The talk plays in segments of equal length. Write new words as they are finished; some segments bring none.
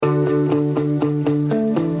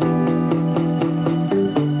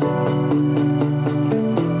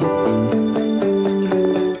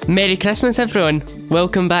Merry Christmas, everyone.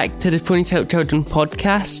 Welcome back to the Ponies Help Children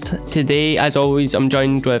podcast. Today, as always, I'm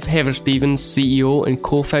joined with Heather Stevens, CEO and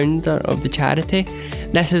co-founder of the charity.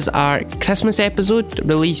 This is our Christmas episode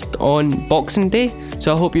released on Boxing Day,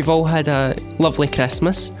 so I hope you've all had a lovely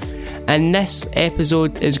Christmas. And this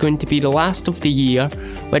episode is going to be the last of the year,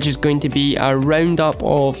 which is going to be a roundup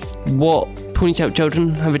of what Ponies Help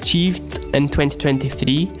Children have achieved in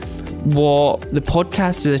 2023, what the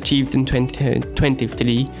podcast has achieved in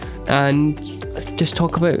 2023, and just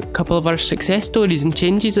talk about a couple of our success stories and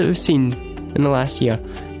changes that we've seen in the last year.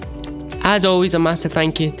 As always, a massive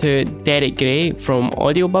thank you to Derek Gray from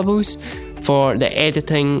Audio Bubbles for the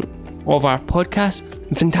editing of our podcast.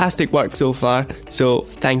 Fantastic work so far, so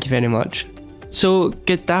thank you very much. So,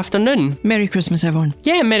 good afternoon. Merry Christmas, everyone.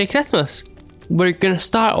 Yeah, Merry Christmas. We're going to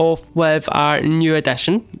start off with our new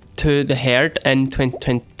addition to the herd in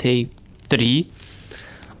 2023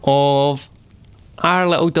 of our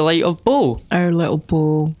little delight of Bo. Our little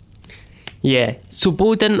Bo. Yeah, so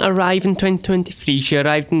Bo didn't arrive in 2023, she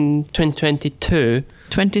arrived in 2022.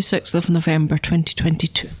 26th of November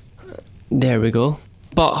 2022. There we go.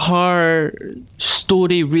 But her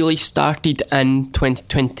story really started in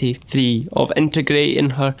 2023 of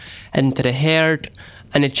integrating her into the herd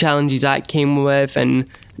and the challenges that came with and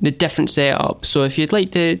the different setups. So if you'd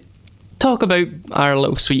like to talk about our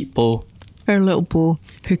little sweet Bo. Our little Bo,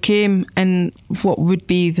 who came in what would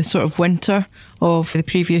be the sort of winter of the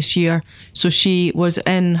previous year. So she was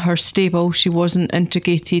in her stable. She wasn't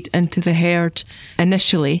integrated into the herd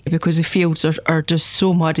initially because the fields are just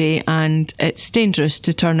so muddy and it's dangerous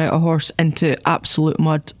to turn out a horse into absolute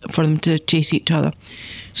mud for them to chase each other.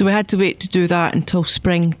 So we had to wait to do that until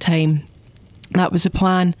springtime. That was the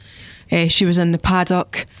plan. She was in the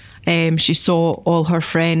paddock. She saw all her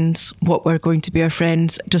friends, what were going to be her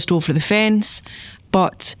friends, just over the fence.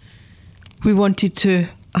 But we wanted to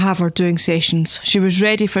have her doing sessions. She was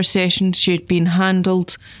ready for sessions. She had been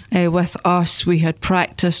handled with us. We had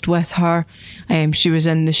practiced with her. She was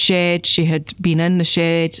in the shed. She had been in the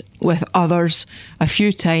shed with others a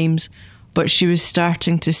few times. But she was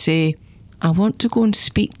starting to say, I want to go and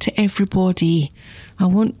speak to everybody. I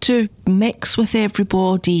want to mix with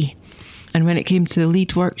everybody. And when it came to the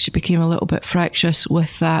lead work, she became a little bit fractious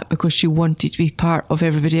with that because she wanted to be part of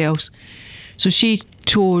everybody else. So she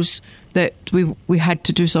chose that we had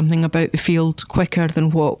to do something about the field quicker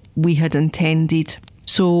than what we had intended.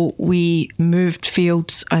 So we moved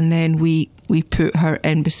fields and then we put her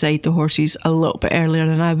in beside the horses a little bit earlier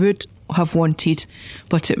than I would have wanted,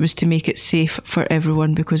 but it was to make it safe for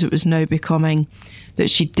everyone because it was now becoming that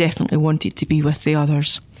she definitely wanted to be with the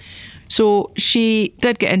others. So she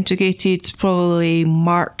did get integrated probably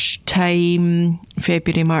March time,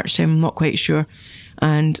 February, March time, I'm not quite sure.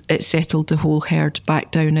 And it settled the whole herd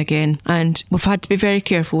back down again. And we've had to be very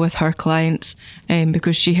careful with her clients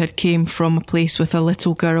because she had came from a place with a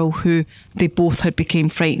little girl who they both had become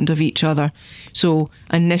frightened of each other. So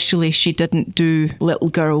initially she didn't do little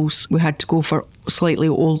girls. We had to go for slightly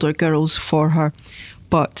older girls for her.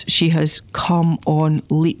 But she has come on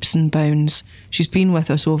leaps and bounds. She's been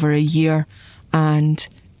with us over a year and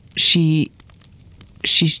she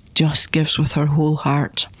just gives with her whole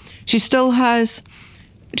heart. She still has,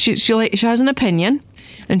 she has an opinion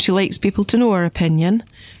and she likes people to know her opinion,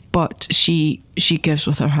 but she gives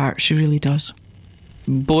with her heart. She really does.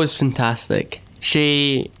 Bo's fantastic.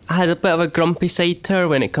 She has a bit of a grumpy side to her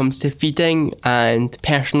when it comes to feeding and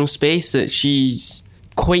personal space that she's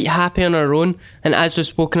quite happy on her own. And as we've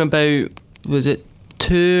spoken about, was it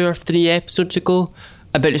 2 or 3 episodes ago,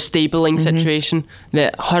 about the stabling situation,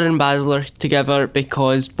 that her and Basil are together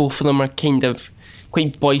because both of them are kind of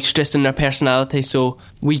quite boisterous in their personality, so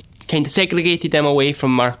we kind of segregated them away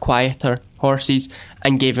from our quieter horses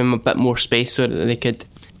and gave them a bit more space so that they could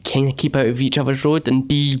kind of keep out of each other's road and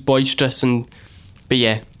be boisterous. But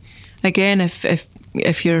yeah, again,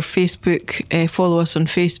 if you're Facebook, follow us on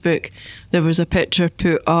Facebook, there was a picture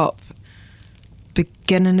put up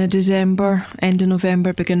beginning of December, end of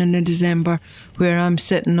November, beginning of December, where I'm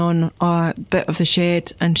sitting on a bit of the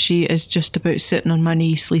shed and she is just about sitting on my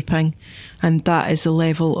knee sleeping. And that is the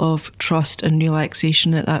level of trust and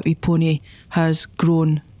relaxation that wee pony has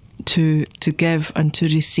grown to give and to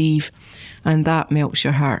receive. And that melts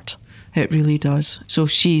your heart. It really does. So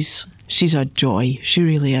she's a joy. She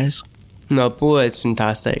really is. No, Bo is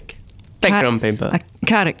fantastic. Big grumpy, but a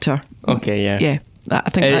character. Okay, yeah. Yeah.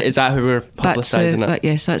 I think is that who we're publicising it?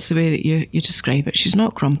 Yes, that's the way that you describe it. She's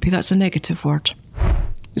not grumpy. That's a negative word.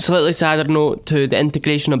 Slightly sadder note to the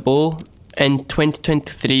integration of Bo. In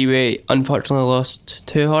 2023, we unfortunately lost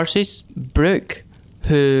 2 horses. Brooke,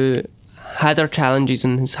 who had her challenges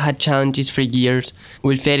and has had challenges for years,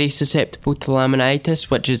 was very susceptible to laminitis,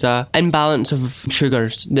 which is a imbalance of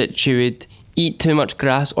sugars, that she would eat too much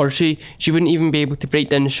grass, or she wouldn't even be able to break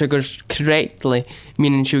down the sugars correctly,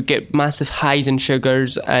 meaning she would get massive highs in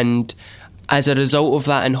sugars, and as a result of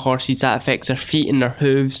that in horses, that affects their feet and their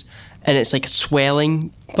hooves, and it's like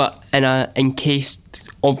swelling but encased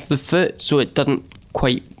of the foot, so it doesn't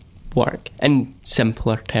quite work in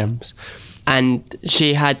simpler terms. And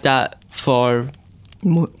she had that for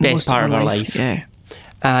best part of her life. Yeah.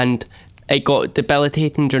 And it got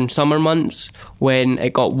debilitating during summer months when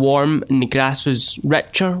it got warm and the grass was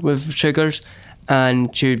richer with sugars,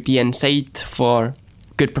 and she would be inside for a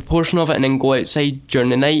good proportion of it and then go outside during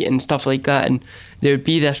the night and stuff like that, and there would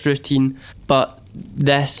be this routine. But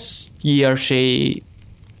this year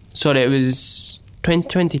it was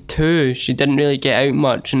 2022, she didn't really get out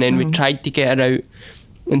much, and then we tried to get her out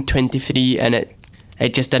in 23 and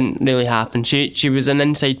it just didn't really happen. She was an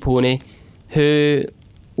inside pony who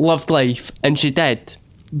loved life, and she did,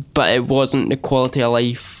 but it wasn't the quality of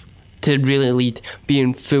life to really lead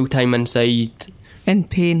being full-time inside. In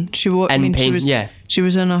pain. She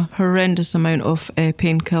was in a horrendous amount of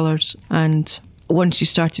painkillers, and once she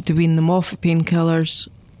started to wean them off the painkillers,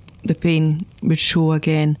 the pain would show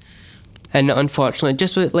again. And unfortunately,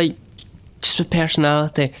 just with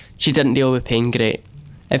personality, she didn't deal with pain great.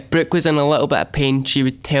 If Brooke was in a little bit of pain, she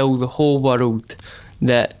would tell the whole world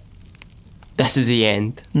that this is the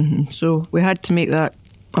end. Mm-hmm. So we had to make that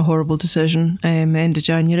a horrible decision end of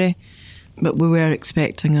January, but we were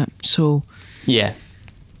expecting it. So yeah,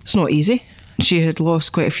 it's not easy. She had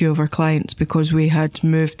lost quite a few of her clients because we had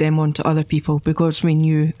moved them on to other people because we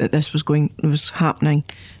knew that this was happening.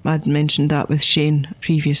 I had mentioned that with Shane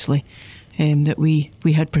previously, that we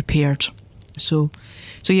had prepared. So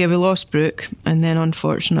yeah, we lost Brooke, and then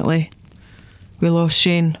unfortunately we lost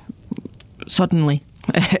Shane suddenly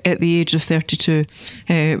at the age of 32.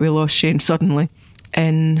 We lost Shane suddenly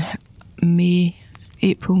in May.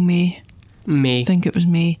 I think it was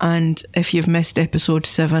May. And if you've missed episode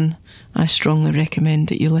 7, I strongly recommend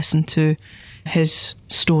that you listen to his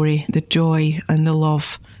story, the joy and the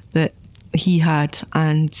love that he had,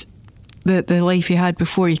 and the life he had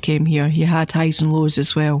before he came here. He had highs and lows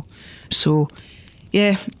as well. So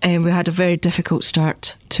yeah, we had a very difficult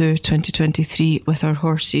start to 2023 with our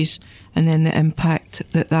horses, and then the impact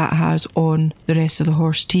that has on the rest of the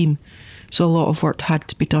horse team. So a lot of work had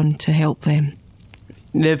to be done to help them.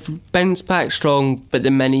 They've bounced back strong, but the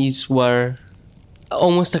minis were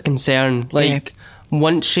almost a concern.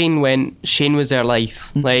 Once Shane went, Shane was their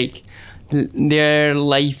life. Their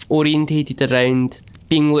life orientated around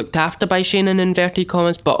being looked after by Shane in inverted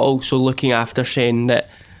commas, but also looking after Shane. That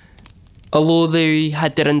although they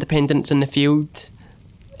had their independence in the field,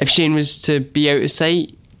 if Shane was to be out of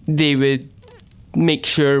sight, they would make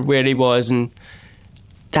sure where he was, and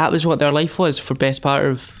that was what their life was for best part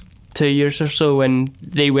of 2 years or so, when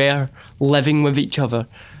they were living with each other.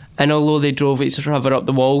 And although they drove each other up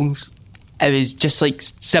the walls, it was just like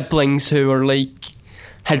siblings who were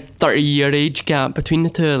had 30-year age gap between the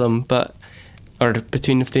two of them, or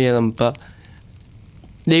between the three of them, but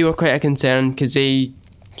they were quite a concern because they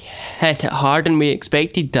hit it hard, and we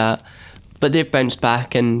expected that, but they've bounced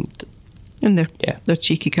back, and they're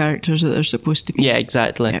cheeky characters that they're supposed to be. Yeah,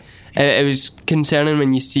 exactly. Yeah. It was concerning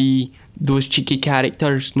when you see those cheeky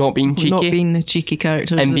characters not being cheeky. Not being the cheeky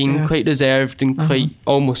characters. And being quite reserved and quite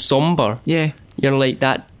almost sombre. Yeah. You're like,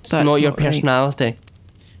 that's not your personality. Right.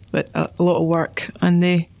 But a lot of work, and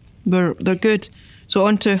they're good. So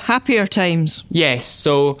on to happier times. Yes,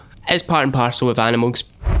 so it's part and parcel with animals.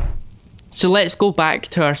 So let's go back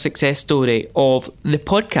to our success story of the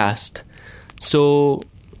podcast. So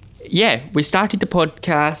yeah, we started the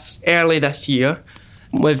podcast early this year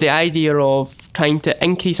with the idea of trying to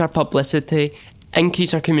increase our publicity,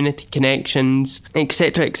 increase our community connections,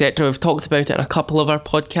 etc., etc. We've talked about it in a couple of our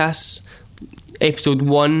podcasts. Episode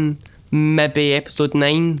 1, maybe episode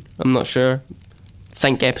 9, I'm not sure. I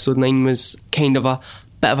think episode 9 was kind of a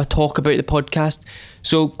bit of a talk about the podcast.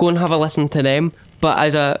 So go and have a listen to them. But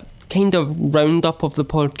as a kind of roundup of the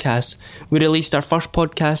podcast, we released our first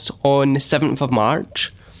podcast on the 7th of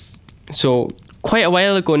March. So quite a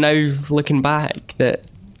while ago now, looking back, that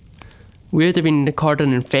we would have been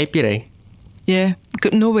recording in February. Yeah,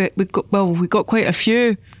 we got quite a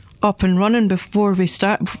few up and running before we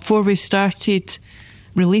started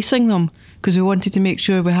releasing them, because we wanted to make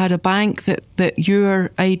sure we had a bank that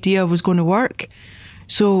your idea was going to work.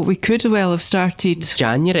 So we could well have started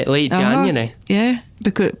late January. Yeah,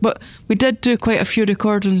 but we did do quite a few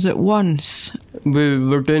recordings at once. We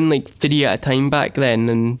were doing 3 at a time back then,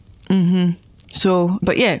 and So,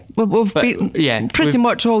 but yeah, we've been pretty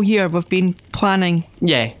much all year. We've been planning.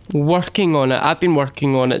 Yeah, working on it. I've been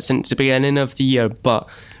working on it since the beginning of the year, but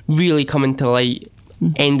really coming to light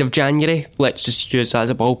end of January. Let's just use that as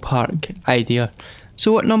a ballpark idea.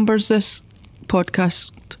 So what number is this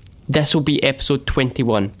podcast? This will be episode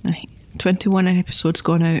 21. Right. 21 episodes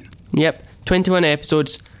gone out. Yep, 21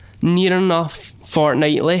 episodes, near enough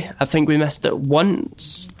fortnightly. I think we missed it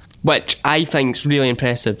once, which I think is really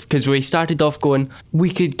impressive, because we started off going, we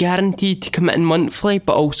could guarantee to commit in monthly,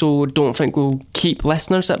 but also don't think we'll keep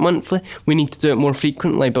listeners at monthly. We need to do it more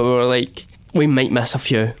frequently, but we were like, we might miss a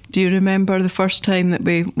few. Do you remember the first time that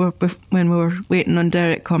when we were waiting on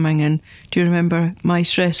Derek coming in? Do you remember my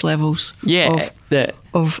stress levels? Yeah.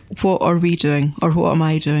 Of what are we doing, or what am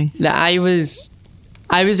I doing? That I was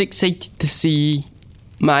excited to see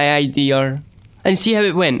my idea and see how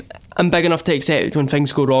it went. I'm big enough to accept it when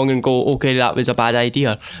things go wrong and go, okay, that was a bad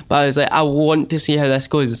idea. But I was like, I want to see how this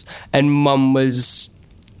goes. And Mum was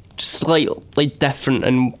slightly different,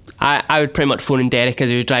 and I was pretty much phoning Derek as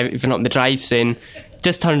he was driving up the drive saying,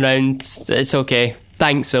 just turn round, it's okay,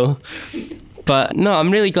 thanks though. But no,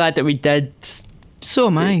 I'm really glad that we did. So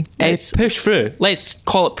am I. It's push through. Let's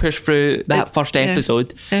call it push through that first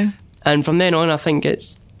episode. Yeah. And from then on, I think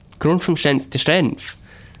it's grown from strength to strength.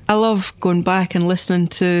 I love going back and listening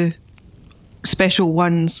to special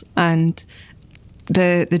ones and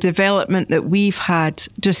the development that we've had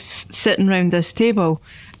just sitting around this table,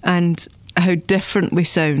 and how different we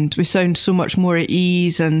sound. We sound so much more at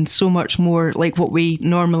ease and so much more like what we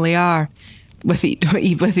normally are with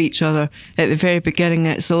each other. At the very beginning,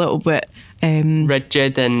 it's a little bit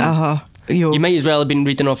rigid and you might as well have been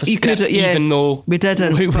reading off a script, even though we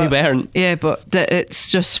didn't. We weren't. Yeah, but it's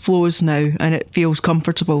just flows now, and it feels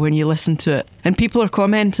comfortable when you listen to it. And people are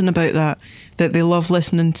commenting about that they love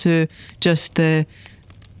listening to just the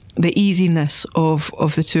easiness of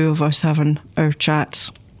the two of us having our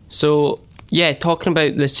chats. So, yeah, talking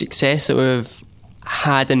about the success that we've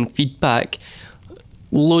had in feedback,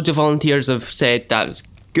 loads of volunteers have said that was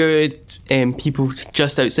good. People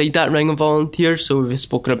just outside that ring of volunteers, so we've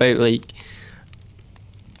spoken about like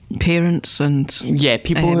parents and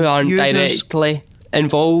people who aren't users. directly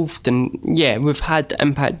involved, and we've had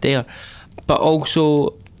impact there. But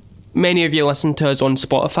also, many of you listen to us on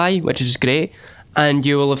Spotify, which is great, and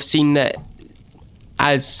you will have seen that,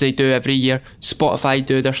 as they do every year, Spotify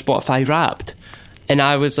do their Spotify Wrapped. And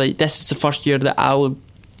I was like, this is the first year that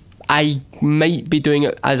I might be doing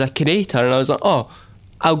it as a curator. And I was like,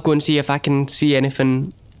 I'll go and see if I can see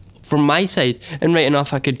anything from my side. And right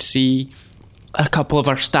enough, I could see a couple of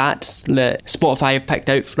our stats that Spotify have picked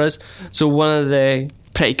out for us. So one of the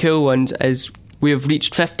pretty cool ones is we have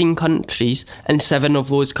reached 15 countries, and 7 of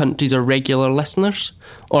those countries are regular listeners,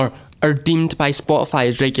 or are deemed by Spotify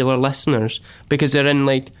as regular listeners, because they're in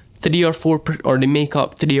like 3 or 4, or they make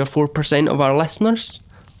up 3 or 4% of our listeners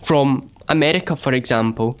from America, for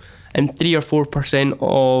example. And 3 or 4%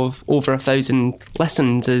 of over 1,000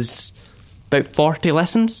 listens is about 40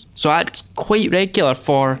 listens. So that's quite regular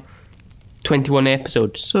for 21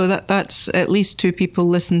 episodes. So that's at least 2 people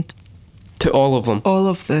listened to all of them. All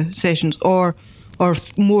of the sessions, or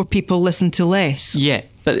more people listen to less. Yeah,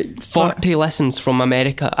 but 40 listens from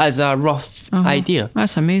America as a rough idea.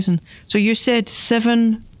 That's amazing. So you said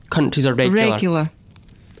 7 countries are regular.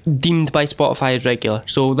 Deemed by Spotify as regular.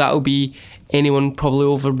 So that'll be anyone probably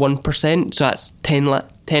over 1%. So that's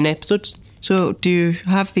 10 episodes. So do you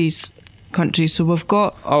have these countries? So we've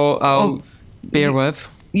got... I'll bear with.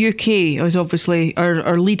 UK is obviously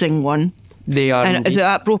our leading one. They are. And is it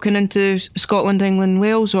that broken into Scotland, England,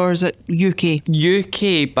 Wales, or is it UK?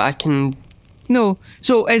 UK, but I can... No.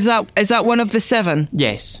 So is that one of the 7?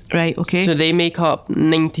 Yes. Right, okay. So they make up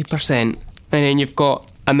 90%. And then you've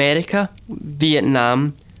got America,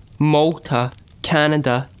 Vietnam, Malta,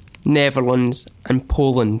 Canada, Netherlands and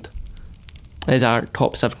Poland as our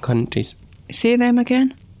top 7 countries. Say them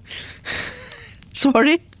again.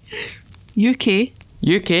 Sorry.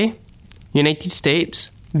 UK, United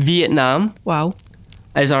States, Vietnam. Wow.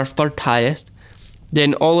 Is our 3rd highest.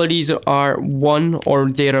 Then all of these are 1 or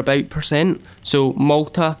thereabout %. So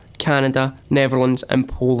Malta, Canada, Netherlands and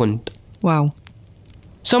Poland. Wow.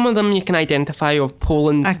 Some of them you can identify. Of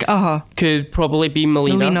Poland could probably be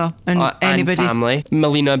Melina and family.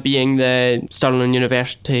 Melina being the Stirling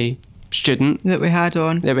University student that we had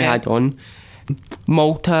on.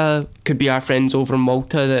 Malta could be our friends over in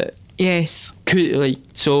Malta that could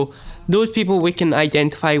so those people we can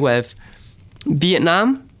identify with.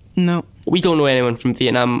 Vietnam? No. We don't know anyone from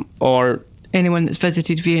Vietnam or anyone that's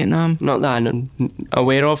visited Vietnam. Not that I'm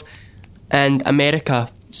aware of. And America,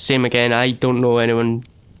 same again. I don't know anyone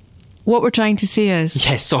what we're trying to say is,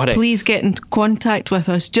 Yes, sorry. please get in contact with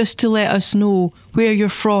us just to let us know where you're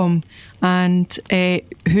from and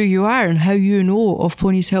who you are and how you know of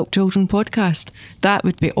Ponies Help Children podcast. That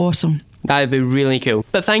would be awesome. That would be really cool.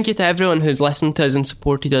 But thank you to everyone who's listened to us and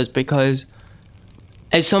supported us, because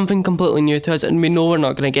it's something completely new to us and we know we're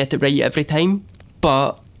not going to get it right every time,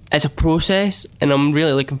 but it's a process, and I'm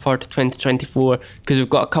really looking forward to 2024 because we've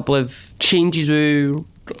got a couple of changes we're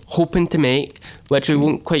hoping to make, which we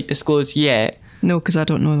won't quite disclose yet. No, because I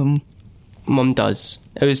don't know them. Mum does.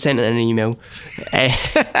 It was sent in an email.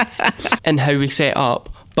 And how we set up.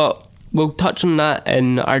 But we'll touch on that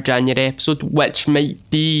in our January episode, which might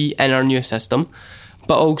be in our new system.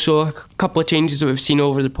 But also a couple of changes that we've seen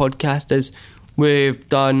over the podcast is we've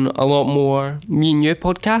done a lot more me and you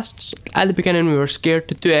podcasts. At the beginning we were scared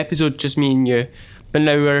to do episodes just me and you, but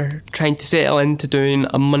now we're trying to settle into doing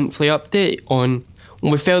a monthly update on.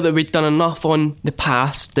 We felt that we'd done enough on the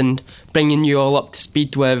past and bringing you all up to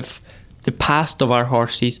speed with the past of our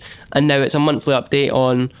horses, and now it's a monthly update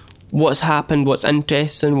on what's happened, what's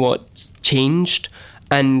interesting, what's changed,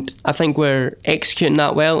 and I think we're executing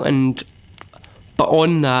that well. But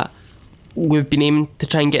on that, we've been aiming to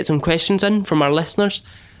try and get some questions in from our listeners,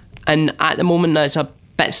 and at the moment that's a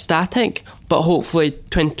bit static, but hopefully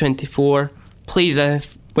 2024, please,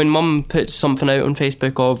 if when Mum puts something out on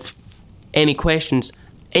Facebook of any questions,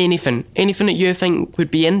 anything that you think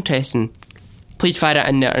would be interesting, please fire it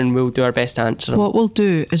in there and we'll do our best to answer them. What we'll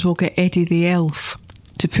do is we'll get Eddie the elf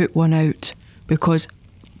to put one out, because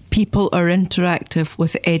people are interactive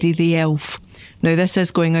with Eddie the elf. Now this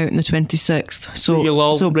is going out on the 26th, so you'll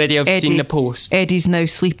already have seen the post. Eddie's now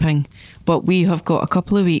sleeping, but we have got a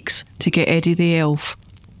couple of weeks to get Eddie the elf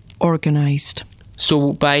organised.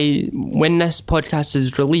 So by when this podcast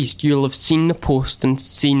is released, you'll have seen the post and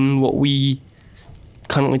seen what we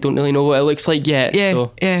currently don't really know what it looks like yet.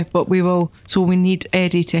 Yeah, but we will. So we need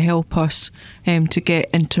Eddie to help us to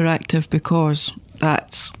get interactive, because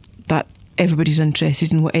that everybody's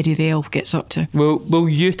interested in what Eddie the elf gets up to. We'll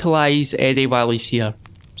utilise Eddie while he's here.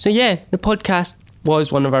 So yeah, the podcast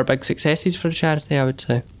was one of our big successes for the charity, I would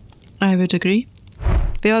say. I would agree.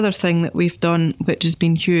 The other thing that we've done, which has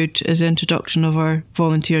been huge, is the introduction of our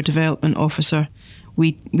volunteer development officer.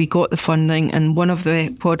 We got the funding, and one of the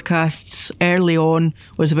podcasts early on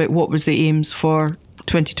was about what was the aims for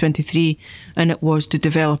 2023, and it was to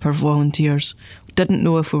develop our volunteers. We didn't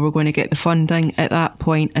know if we were going to get the funding at that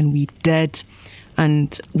point, and we did,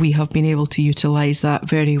 and we have been able to utilise that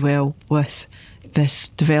very well with this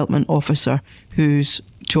development officer, whose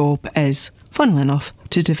job is, funnily enough,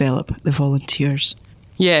 to develop the volunteers.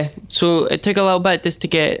 Yeah, so it took a little bit just to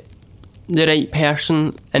get the right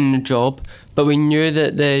person in the job, but we knew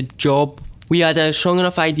that the job, we had a strong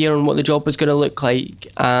enough idea on what the job was going to look like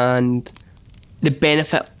and the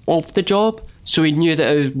benefit of the job, so we knew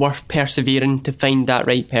that it was worth persevering to find that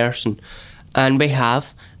right person, and we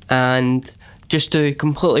have. And just to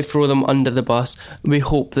completely throw them under the bus, we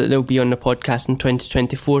hope that they'll be on the podcast in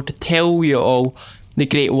 2024 to tell you all the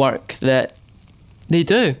great work that they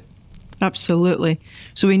do. Absolutely.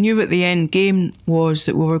 So we knew what the end game was,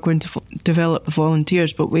 that we were going to develop the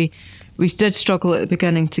volunteers, but we did struggle at the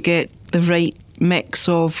beginning to get the right mix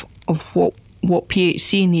of what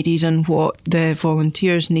PHC needed and what the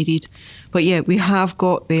volunteers needed. But yeah, we have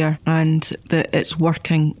got there, and it's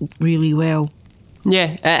working really well.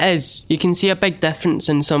 Yeah, it is. You can see a big difference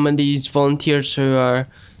in some of these volunteers who are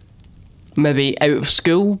maybe out of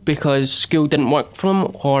school because school didn't work for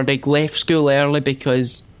them, or they left school early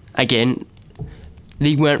because, again,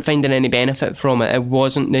 they weren't finding any benefit from it. It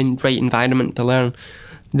wasn't the right environment to learn.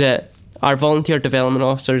 That our volunteer development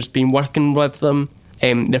officer's been working with them,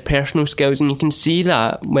 their personal skills, and you can see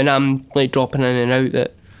that when I'm like dropping in and out.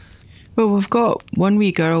 That well, we've got one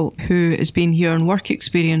wee girl who has been here on work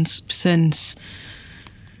experience since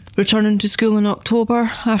returning to school in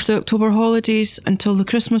October, after October holidays until the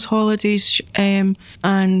Christmas holidays,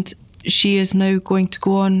 and she is now going to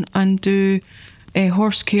go on and do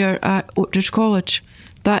horse care at Oakridge College.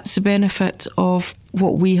 That's the benefit of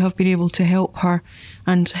what we have been able to help her,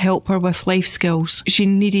 and help her with life skills. She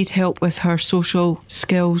needed help with her social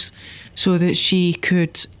skills so that she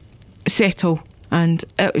could settle, and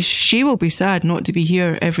she will be sad not to be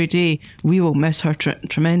here every day. We will miss her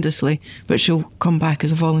tremendously, but she'll come back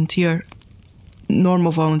as a volunteer,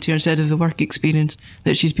 normal volunteer, instead of the work experience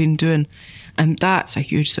that she's been doing, and that's a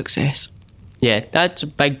huge success. Yeah, that's a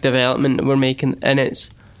big development that we're making, and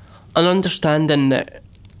it's an understanding that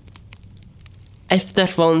if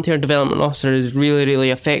this volunteer development officer is really, really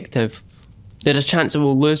effective, there's a chance that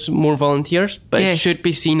we'll lose more volunteers, but yes, it should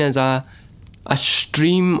be seen as a a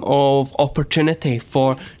stream of opportunity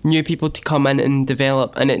for new people to come in and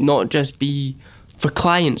develop, and it not just be for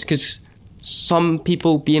clients, because some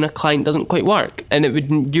people being a client doesn't quite work,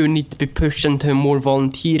 and you need to be pushed into a more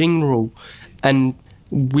volunteering role, and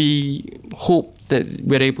we hope that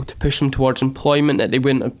we're able to push them towards employment that they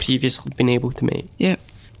wouldn't have previously been able to make. Yeah,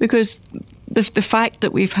 because the fact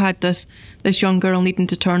that we've had this young girl needing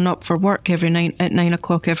to turn up for work at 9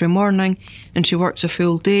 o'clock every morning, and she works a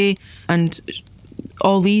full day, and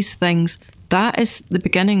all these things, that is the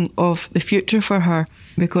beginning of the future for her,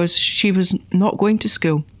 because she was not going to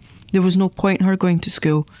school. There was no point in her going to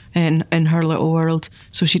school in her little world,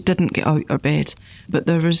 so she didn't get out of bed. But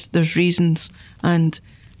there's reasons, and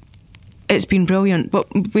it's been brilliant.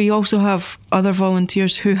 But we also have other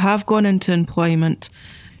volunteers who have gone into employment,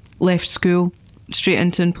 left school, straight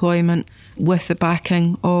into employment with the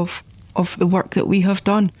backing of the work that we have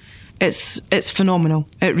done. It's phenomenal.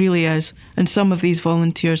 It really is. And some of these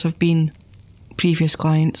volunteers have been previous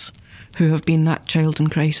clients who have been that child in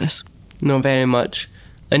crisis. No, very much.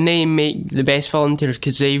 And they make the best volunteers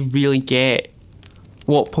because they really get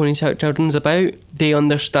what Ponies Help Children's about. They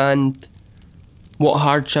understand what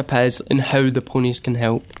hardship is and how the ponies can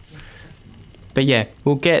help. But yeah,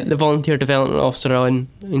 we'll get the Volunteer Development Officer on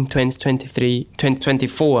in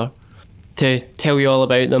 2024 to tell you all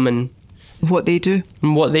about them and what they do.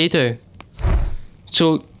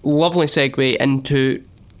 So, lovely segue into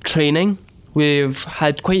training. We've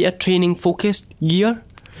had quite a training focused year,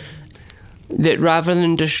 that rather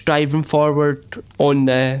than just driving forward on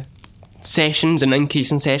the sessions and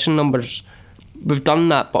increasing session numbers, we've done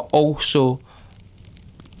that, but also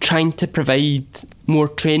trying to provide more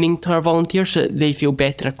training to our volunteers so that they feel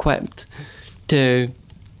better equipped to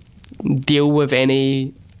deal with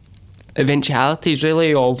any eventualities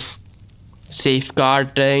really of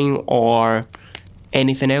safeguarding or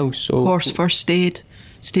anything else. So horse first aid,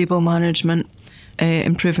 stable management,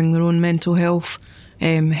 improving their own mental health,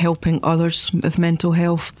 helping others with mental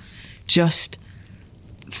health, just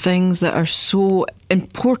things that are so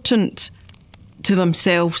important to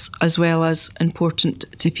themselves as well as important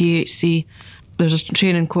to PHC. There's a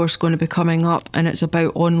training course going to be coming up, and it's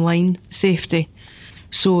about online safety,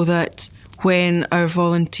 so that when our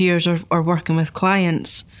volunteers are working with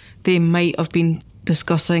clients, they might have been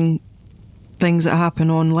discussing things that happen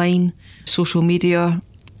online, social media,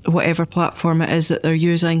 whatever platform it is that they're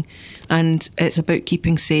using, and it's about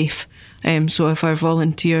keeping safe. So if our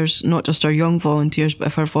volunteers, not just our young volunteers, but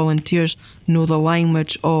if our volunteers know the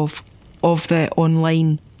language of the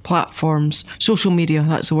online platforms, social media,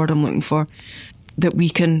 that's the word I'm looking for, that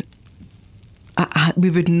we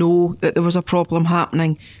would know that there was a problem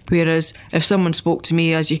happening. Whereas if someone spoke to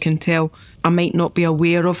me, as you can tell, I might not be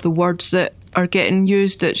aware of the words that are getting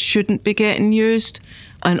used that shouldn't be getting used.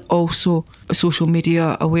 And also social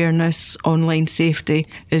media awareness, online safety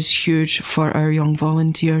is huge for our young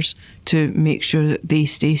volunteers to make sure that they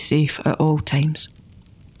stay safe at all times.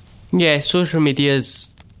 Yeah, social media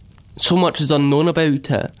is, so much is unknown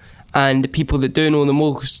about it, and the people that do know the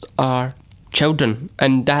most are children,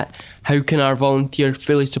 and that, how can our volunteer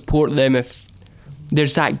fully support them if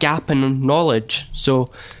there's that gap in knowledge?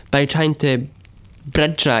 So by trying to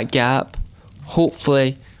bridge that gap,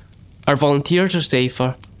 hopefully our volunteers are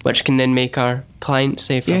safer, which can then make our clients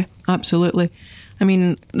safer. Yeah, absolutely. I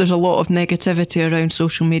mean, there's a lot of negativity around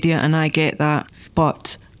social media, and I get that,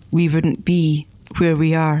 but we wouldn't be where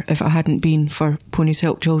we are if it hadn't been for Ponies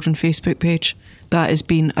Help Children Facebook page. That has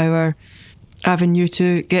been our avenue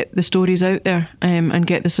to get the stories out there and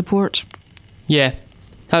get the support. Yeah,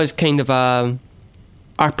 that was kind of our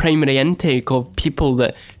primary intake of people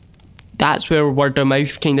that's where word of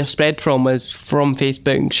mouth kind of spread from, was from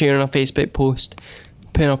Facebook, sharing a Facebook post,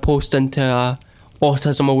 putting a post into a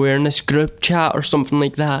autism awareness group chat or something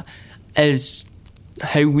like that, is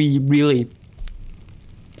how we really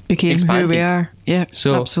became expanded. Who we are. Yeah,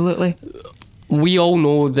 so absolutely. We all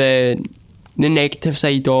know the negative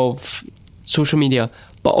side of social media,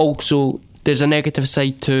 but also there's a negative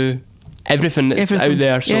side to everything that's out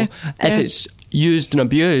there. So if it's used and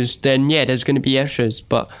abused, then yeah, there's going to be issues.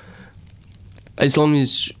 But as long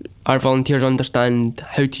as our volunteers understand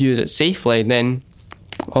how to use it safely, then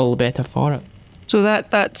all the better for it. So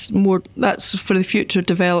that's for the future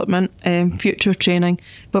development, future training.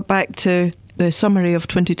 But back to the summary of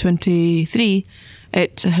 2023,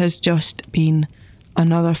 it has just been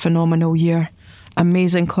another phenomenal year.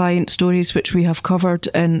 Amazing client stories which we have covered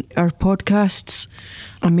in our podcasts,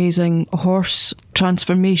 amazing horse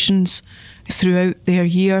transformations throughout their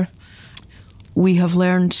year. We have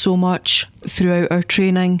learned so much throughout our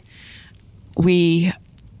training. I'm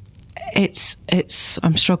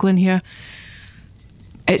struggling here.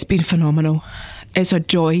 It's been phenomenal. It's a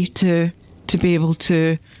joy to be able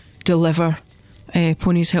to deliver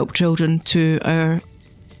Ponies Help Children to our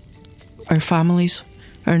families,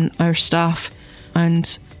 our staff,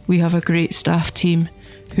 and we have a great staff team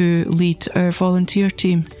who lead our volunteer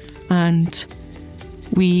team, and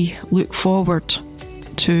we look forward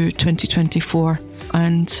to 2024,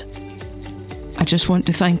 and I just want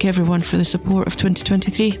to thank everyone for the support of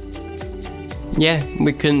 2023. Yeah,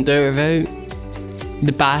 we couldn't do it without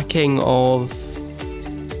the backing of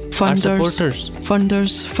our supporters.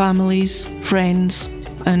 Funders, families, friends,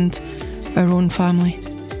 and our own family.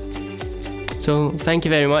 So thank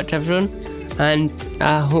you very much, everyone, and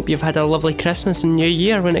I hope you've had a lovely Christmas and New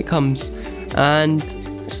Year when it comes, and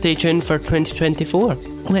stay tuned for 2024.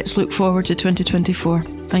 Let's look forward to 2024.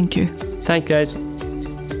 Thank you. Thank you, guys.